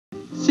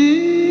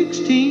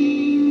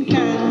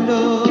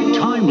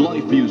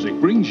Music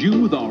brings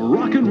you the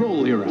rock and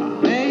roll era.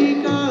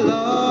 Make a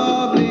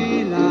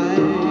lovely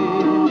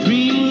life.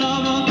 Dream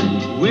lover,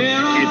 where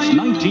are It's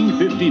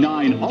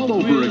 1959 all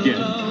over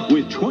again,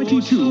 with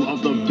 22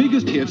 of the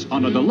biggest hits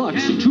on a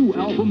deluxe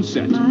 2-album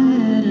set.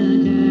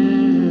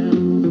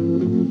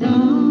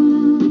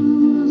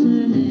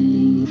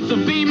 To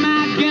be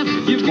my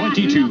guest, you've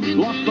 22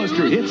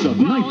 blockbuster hits of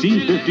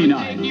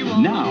 1959.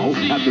 Now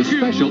at the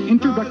special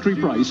introductory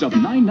price of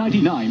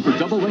 $9.99 for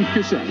double-length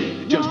cassette,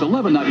 just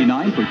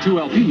 $11.99 for 2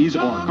 LPs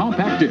or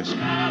compact disc.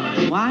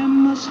 Why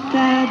must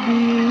I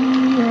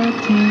be a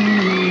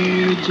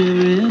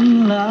teenager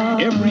in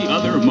love? Every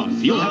other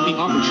month, you'll have the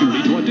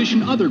opportunity to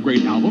audition other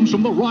great albums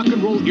from the rock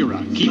and roll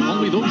era. Keep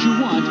only those you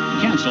want.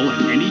 Cancel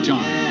at any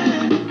time.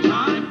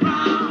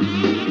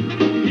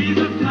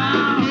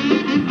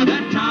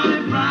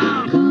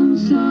 Come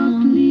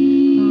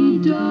softly,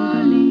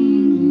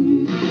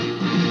 darling.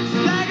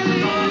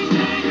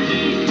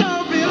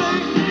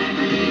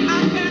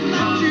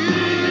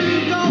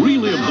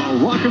 Relive the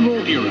rock and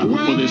roll era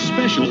for this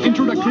special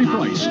introductory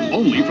price.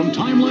 Only from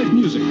Time Life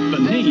Music, the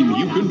name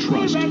you can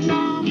trust.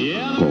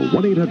 Call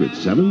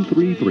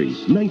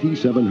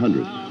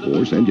 1-800-733-9700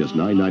 or send just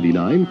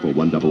 $9.99 for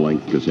 1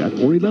 double-length cassette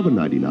or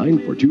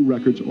 $11.99 for 2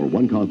 records or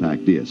 1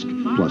 compact disc,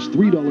 plus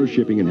 $3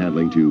 shipping and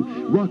handling to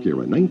Rock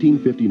Era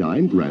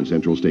 1959, Grand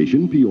Central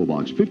Station, P.O.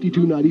 Box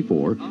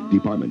 5294,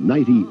 Department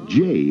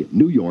 90J,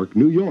 New York,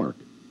 New York.